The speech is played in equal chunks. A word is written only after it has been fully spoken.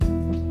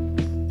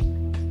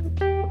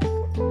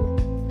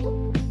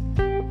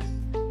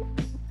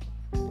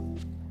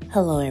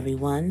Hello,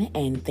 everyone,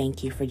 and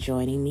thank you for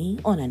joining me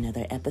on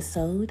another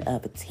episode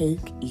of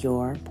Take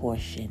Your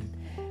Portion.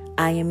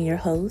 I am your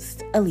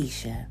host,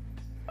 Alicia.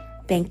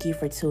 Thank you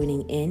for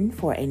tuning in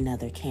for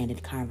another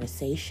candid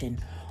conversation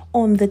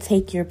on the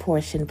Take Your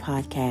Portion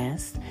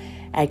podcast.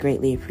 I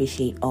greatly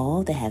appreciate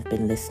all that have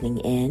been listening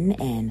in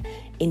and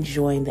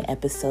enjoying the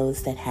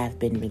episodes that have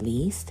been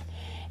released.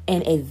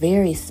 And a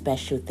very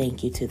special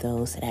thank you to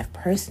those that have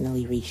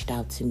personally reached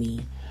out to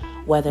me,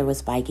 whether it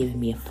was by giving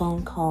me a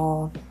phone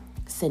call,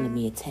 sending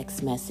me a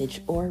text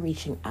message, or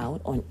reaching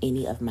out on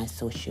any of my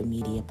social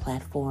media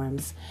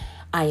platforms.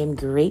 I am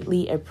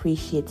greatly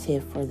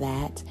appreciative for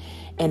that,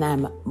 and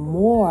I'm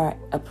more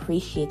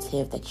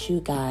appreciative that you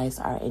guys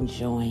are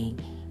enjoying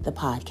the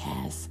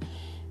podcast.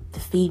 The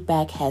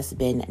feedback has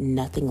been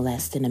nothing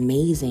less than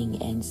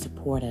amazing and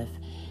supportive,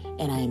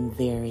 and I am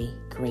very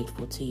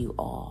grateful to you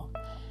all.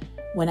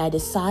 When I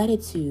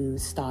decided to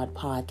start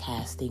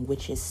podcasting,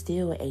 which is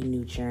still a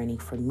new journey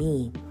for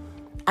me,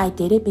 I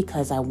did it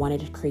because I wanted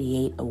to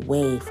create a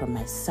way for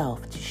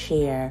myself to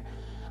share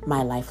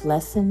my life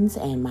lessons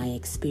and my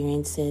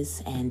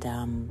experiences, and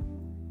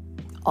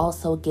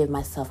also give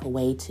myself a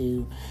way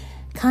to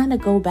kind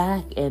of go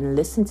back and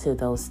listen to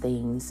those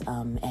things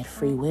at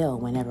free will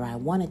whenever I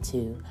wanted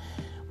to.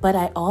 But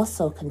I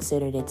also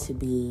considered it to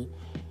be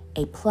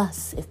a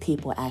plus if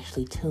people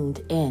actually tuned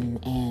in,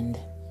 and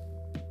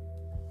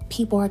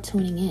people are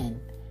tuning in,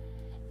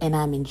 and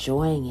I'm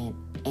enjoying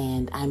it,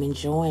 and I'm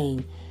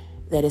enjoying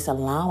that it's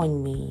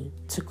allowing me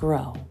to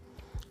grow.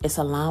 It's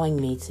allowing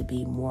me to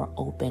be more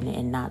open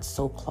and not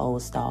so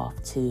closed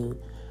off to,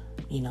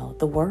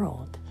 the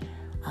world.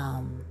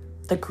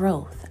 The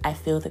growth. I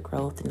feel the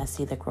growth and I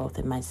see the growth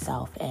in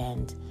myself,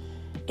 and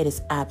it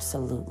is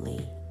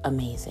absolutely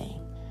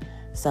amazing.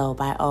 So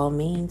by all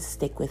means,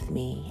 stick with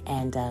me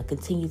and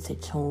continue to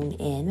tune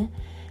in,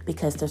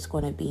 because there's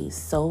going to be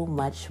so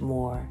much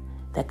more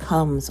that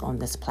comes on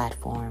this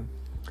platform.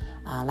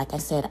 Like I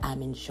said,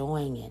 I'm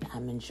enjoying it.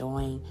 I'm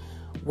enjoying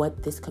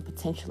what this could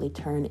potentially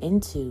turn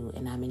into,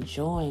 and I'm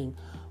enjoying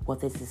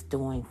what this is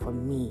doing for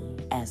me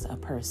as a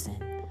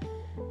person.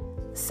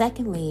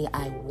 Secondly,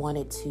 I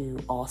wanted to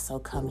also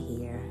come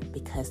here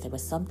because there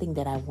was something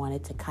that I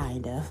wanted to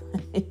kind of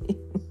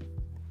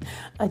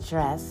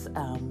address.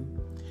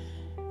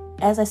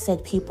 As I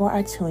said, people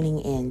are tuning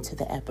in to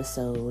the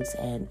episodes,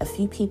 and a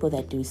few people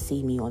that do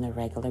see me on a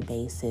regular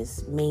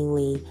basis,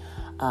 mainly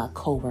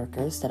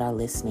co-workers that are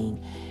listening,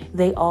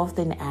 they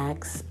often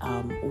ask,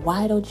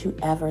 why don't you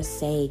ever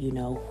say,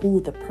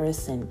 who the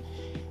person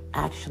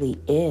actually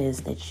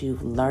is that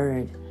you've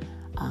learned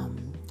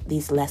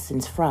these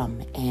lessons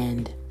from?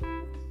 And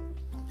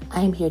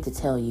I'm here to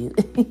tell you,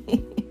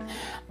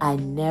 I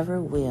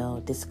never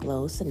will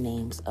disclose the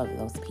names of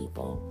those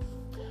people.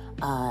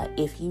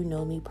 If you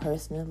know me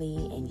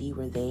personally and you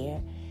were there,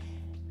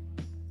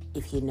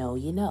 if you know,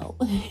 you know.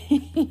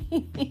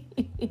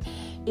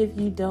 If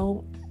you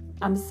don't,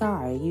 I'm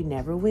sorry, you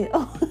never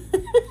will.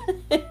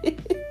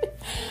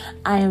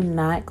 I am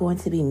not going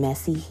to be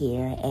messy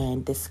here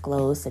and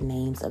disclose the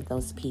names of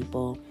those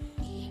people.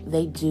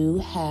 They do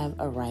have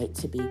a right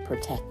to be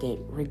protected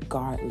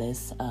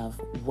regardless of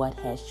what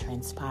has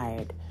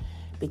transpired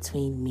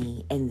between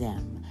me and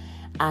them.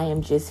 I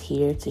am just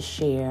here to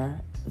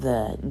share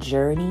the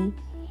journey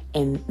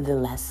and the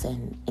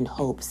lesson in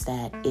hopes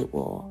that it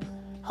will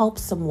help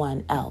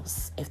someone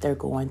else if they're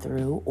going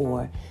through,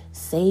 or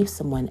save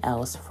someone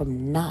else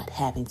from not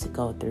having to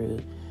go through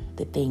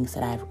the things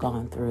that I've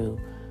gone through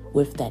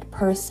with that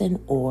person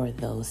or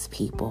those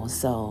people.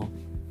 So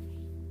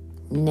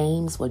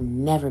names will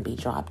never be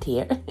dropped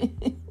here.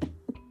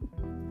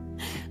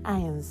 I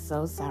am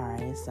so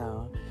sorry.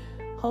 So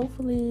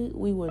hopefully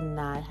we will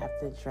not have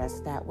to address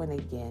that one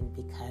again,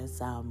 because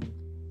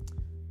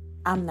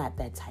I'm not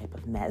that type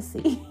of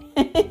messy.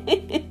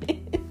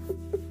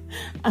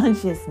 I'm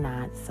just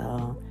not.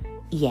 So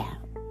yeah,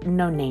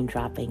 no name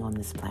dropping on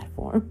this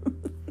platform.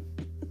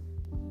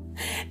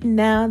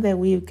 Now that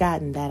we've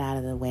gotten that out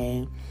of the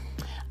way,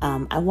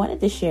 I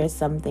wanted to share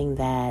something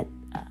that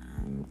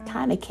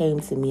kind of came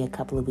to me a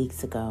couple of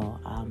weeks ago.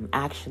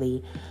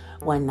 Actually,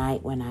 one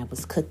night when I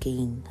was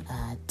cooking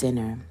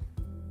dinner.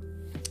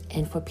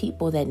 And for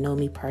people that know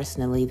me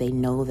personally, they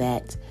know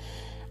that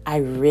I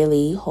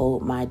really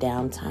hold my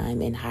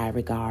downtime in high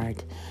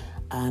regard.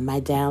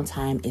 My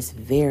downtime is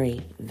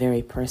very,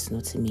 very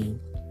personal to me.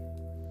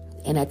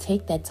 And I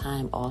take that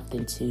time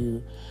often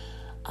to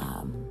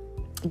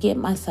give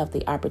myself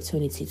the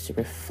opportunity to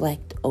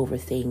reflect over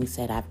things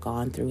that I've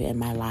gone through in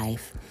my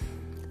life,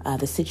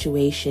 the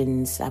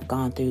situations I've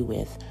gone through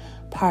with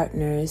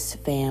partners,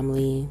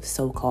 family,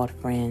 so-called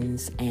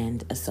friends,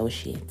 and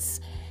associates.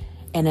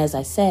 And as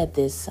I said,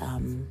 this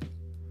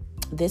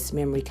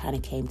memory kind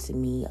of came to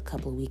me a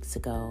couple of weeks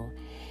ago.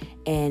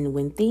 And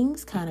when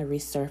things kind of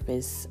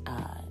resurface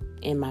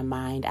in my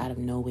mind out of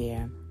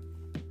nowhere,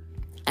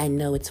 I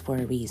know it's for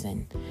a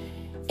reason.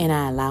 And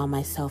I allow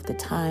myself the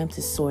time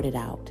to sort it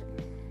out.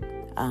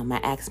 I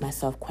ask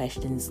myself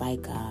questions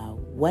like,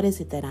 what is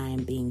it that I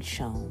am being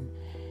shown?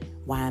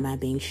 Why am I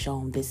being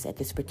shown this at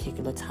this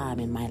particular time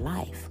in my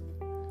life?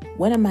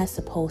 What am I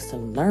supposed to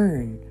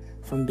learn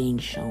from being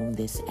shown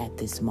this at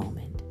this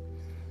moment?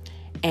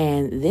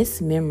 And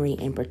this memory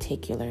in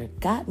particular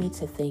got me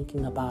to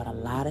thinking about a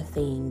lot of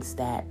things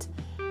that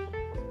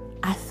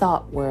I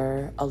thought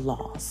were a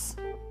loss.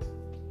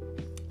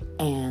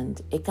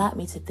 And it got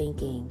me to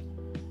thinking,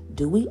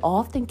 do we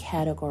often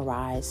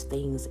categorize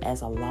things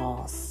as a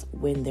loss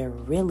when they're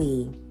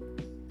really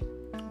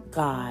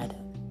God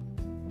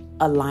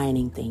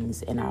aligning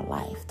things in our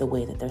life the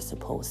way that they're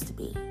supposed to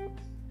be?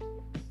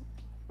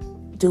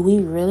 Do we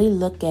really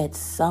look at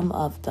some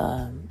of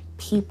the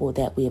people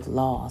that we have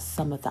lost,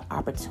 some of the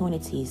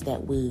opportunities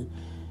that we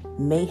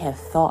may have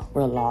thought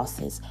were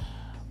losses?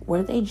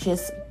 Were they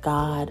just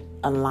God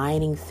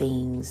aligning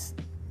things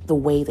the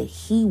way that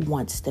He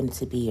wants them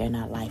to be in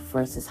our life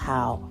versus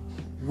how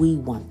we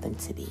want them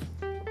to be?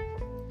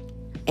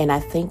 And I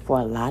think for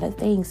a lot of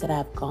things that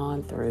I've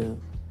gone through,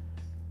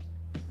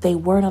 they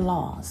weren't a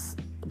loss,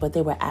 but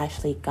they were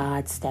actually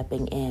God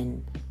stepping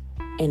in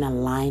and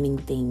aligning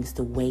things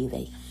the way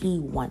that He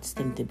wants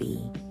them to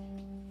be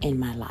in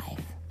my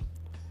life.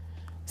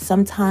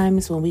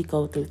 Sometimes when we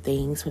go through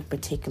things with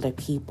particular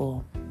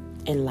people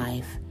in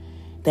life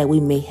that we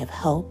may have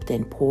helped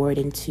and poured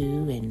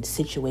into, and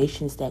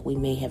situations that we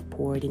may have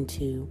poured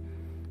into,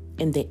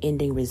 and the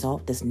ending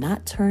result does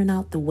not turn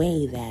out the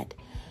way that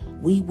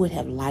we would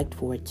have liked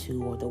for it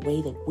to, or the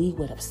way that we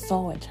would have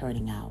saw it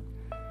turning out,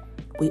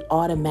 we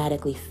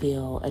automatically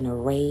feel an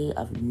array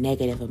of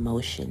negative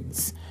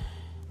emotions.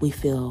 We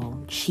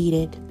feel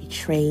cheated,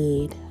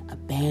 betrayed,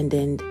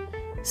 abandoned,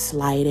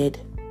 slighted.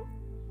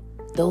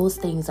 Those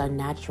things are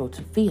natural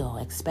to feel,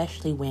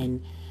 especially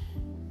when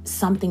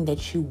something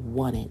that you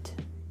wanted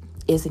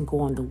isn't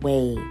going the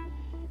way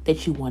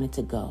that you want it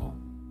to go.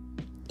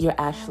 You're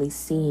actually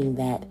seeing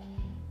that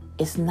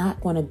it's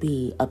not going to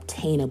be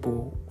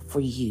obtainable for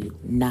you,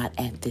 not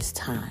at this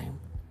time.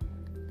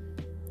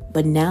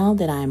 But now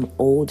that I'm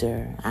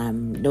older,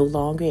 I'm no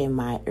longer in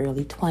my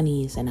early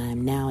 20s and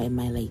I'm now in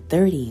my late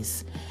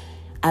 30s,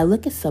 I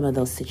look at some of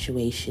those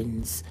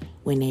situations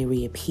when they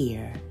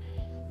reappear,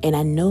 and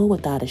I know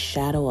without a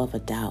shadow of a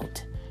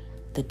doubt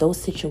that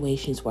those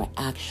situations were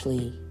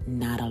actually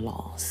not a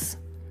loss.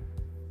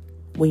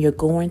 When you're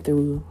going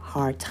through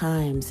hard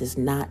times, it's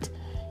not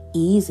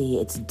easy.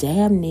 It's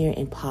damn near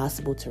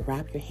impossible to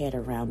wrap your head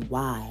around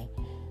why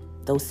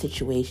those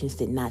situations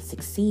did not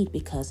succeed,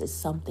 because it's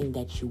something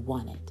that you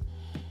wanted.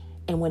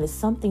 And when it's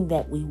something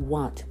that we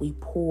want, we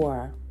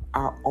pour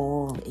our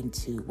all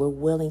into. We're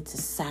willing to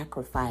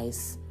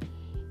sacrifice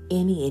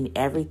any and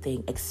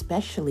everything,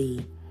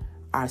 especially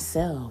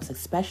ourselves,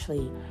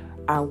 especially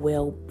our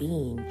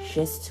well-being,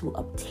 just to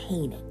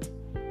obtain it,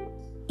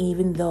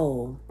 even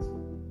though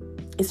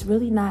it's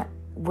really not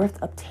worth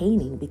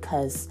obtaining,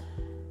 because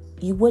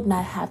you would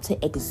not have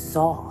to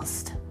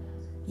exhaust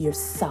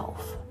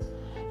yourself.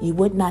 You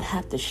would not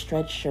have to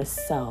stretch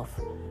yourself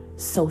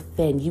so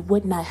thin. You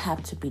would not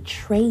have to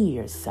betray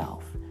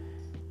yourself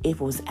if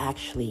it was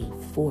actually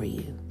for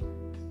you.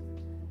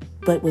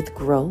 But with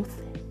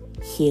growth,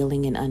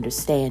 healing, and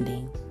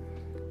understanding,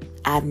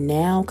 I've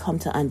now come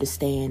to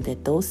understand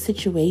that those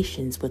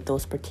situations with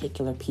those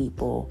particular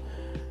people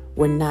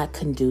were not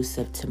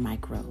conducive to my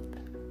growth.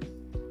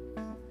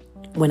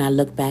 When I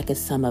look back at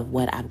some of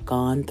what I've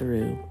gone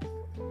through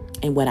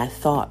and what I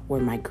thought were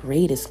my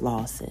greatest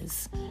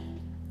losses,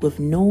 with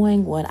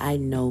knowing what I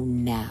know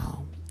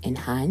now in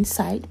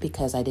hindsight,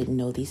 because I didn't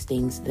know these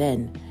things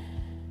then,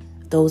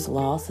 those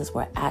losses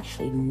were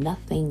actually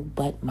nothing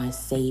but my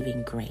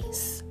saving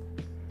grace.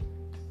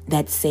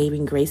 That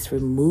saving grace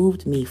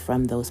removed me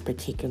from those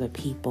particular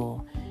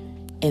people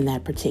in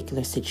that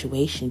particular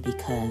situation,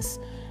 because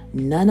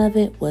none of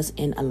it was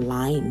in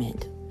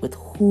alignment with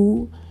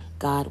who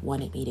God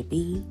wanted me to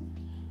be,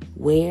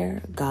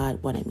 where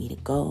God wanted me to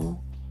go,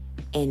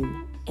 and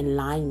in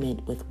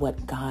alignment with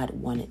what God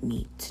wanted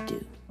me to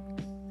do.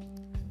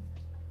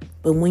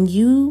 But when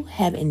you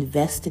have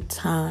invested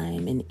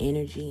time and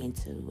energy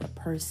into a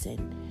person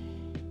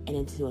and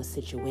into a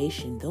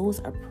situation, those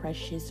are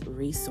precious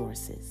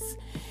resources.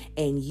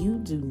 And you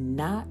do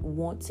not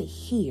want to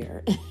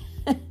hear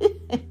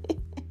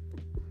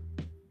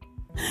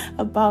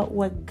about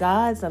what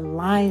God's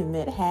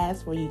alignment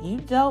has for you. You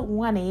don't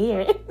want to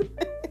hear it.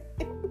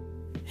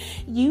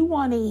 You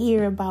want to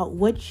hear about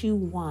what you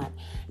want.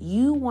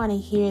 You want to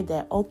hear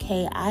that,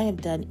 okay, I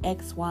have done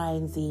X, Y,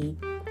 and Z,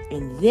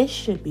 and this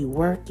should be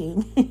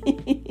working.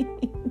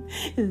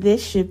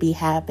 This should be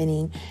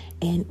happening,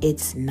 and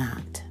it's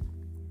not.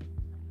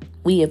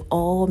 We have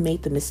all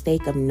made the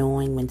mistake of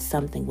knowing when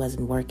something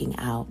wasn't working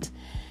out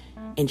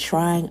and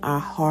trying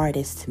our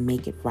hardest to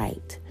make it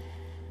right,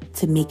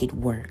 to make it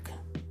work.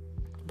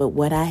 But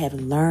what I have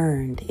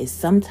learned is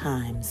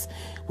sometimes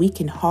we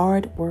can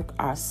hard work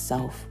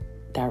ourselves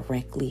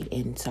directly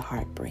into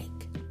heartbreak.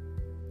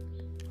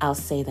 I'll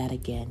say that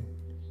again.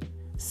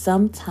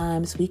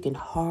 Sometimes we can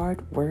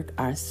hard work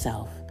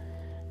ourselves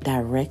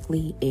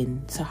directly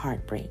into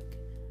heartbreak.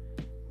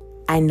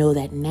 I know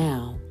that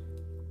now.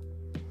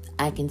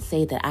 I can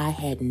say that I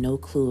had no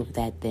clue of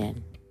that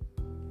then.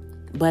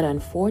 But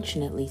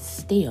unfortunately,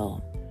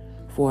 still,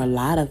 For a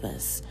lot of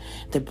us,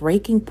 the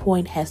breaking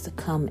point has to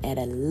come at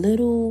a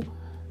little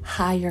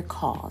higher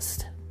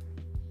cost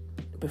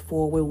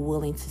before we're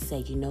willing to say,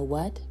 you know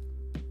what?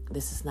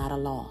 This is not a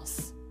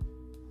loss.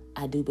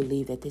 I do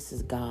believe that this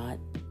is God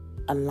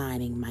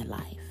aligning my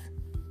life.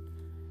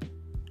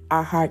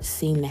 Our hearts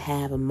seem to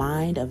have a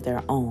mind of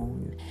their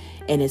own,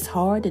 and it's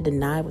hard to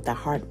deny what the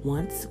heart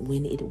wants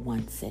when it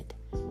wants it.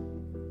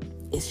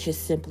 It's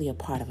just simply a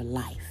part of a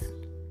life.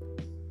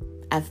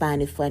 I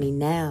find it funny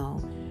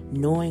now,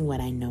 knowing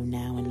what I know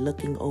now and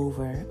looking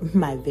over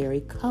my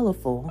very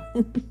colorful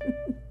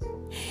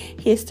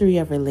history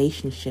of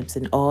relationships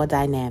and all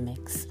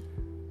dynamics,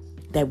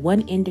 that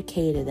one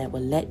indicator that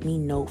will let me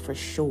know for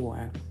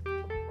sure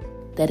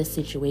that a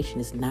situation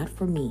is not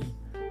for me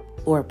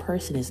or a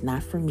person is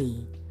not for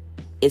me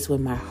is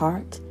when my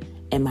heart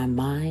and my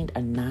mind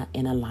are not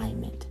in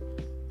alignment.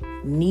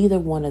 Neither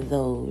one of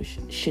those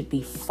should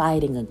be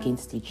fighting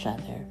against each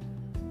other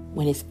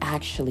when it's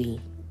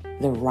actually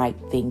the right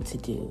thing to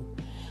do,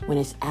 when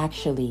it's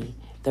actually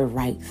the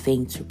right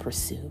thing to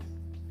pursue.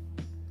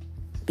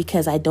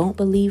 Because I don't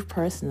believe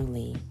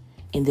personally,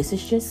 and this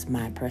is just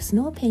my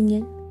personal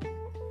opinion,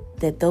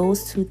 that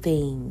those two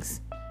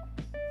things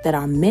that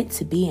are meant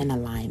to be in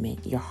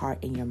alignment, your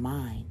heart and your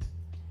mind,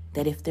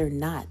 that if they're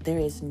not, there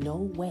is no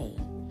way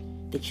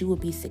that you will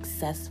be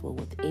successful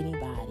with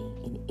anybody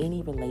in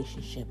any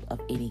relationship of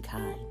any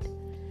kind.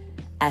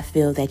 I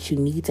feel that you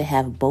need to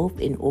have both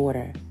in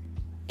order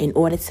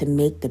to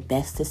make the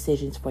best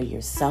decisions for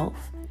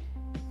yourself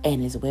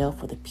and as well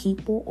for the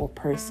people or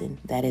person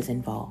that is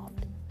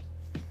involved.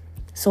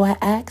 So I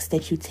ask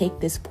that you take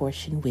this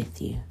portion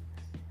with you.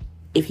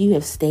 If you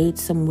have stayed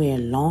somewhere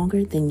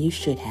longer than you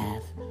should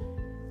have,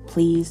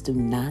 please do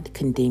not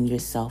condemn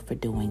yourself for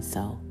doing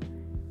so,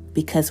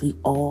 because we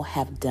all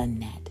have done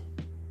that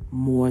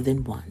more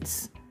than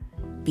once,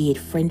 be it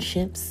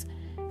friendships,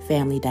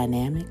 family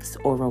dynamics,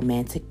 or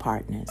romantic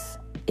partners.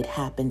 It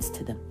happens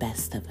to the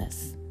best of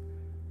us.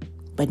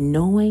 But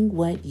knowing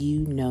what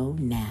you know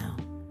now,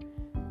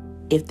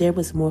 if there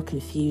was more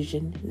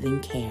confusion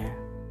than care,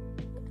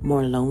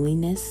 more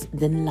loneliness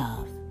than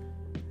love,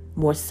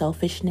 more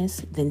selfishness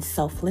than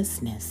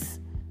selflessness,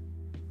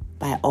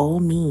 by all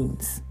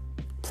means,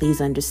 please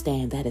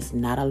understand that is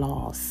not a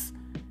loss.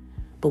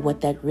 But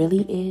what that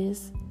really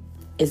is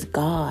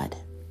God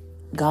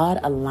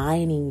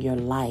aligning your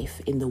life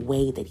in the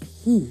way that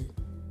He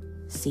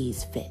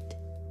sees fit.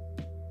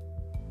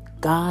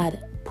 God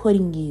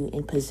putting you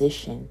in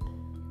position.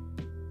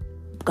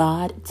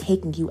 God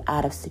taking you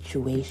out of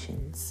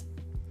situations.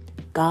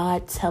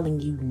 God telling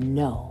you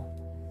no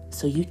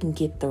so you can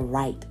get the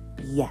right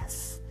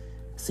yes.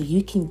 So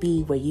you can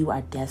be where you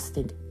are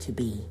destined to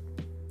be.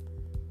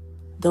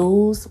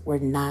 Those were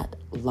not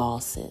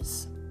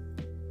losses.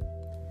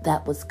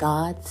 That was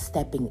God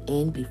stepping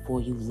in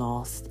before you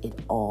lost it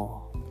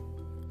all.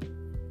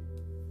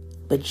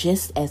 But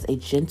just as a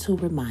gentle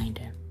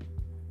reminder,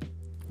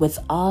 what's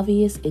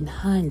obvious in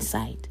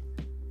hindsight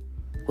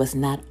was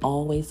not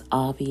always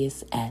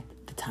obvious at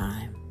the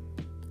time.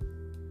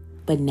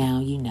 But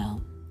now you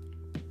know.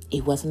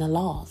 It wasn't a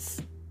loss.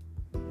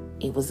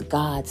 It was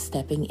God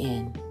stepping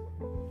in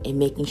and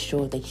making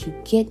sure that you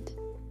get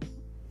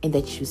and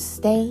that you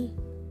stay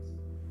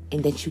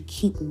and that you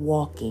keep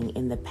walking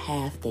in the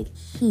path that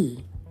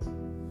He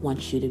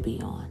wants you to be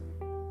on.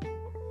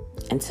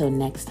 Until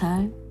next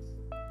time,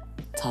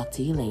 talk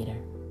to you later.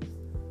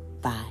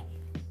 Bye.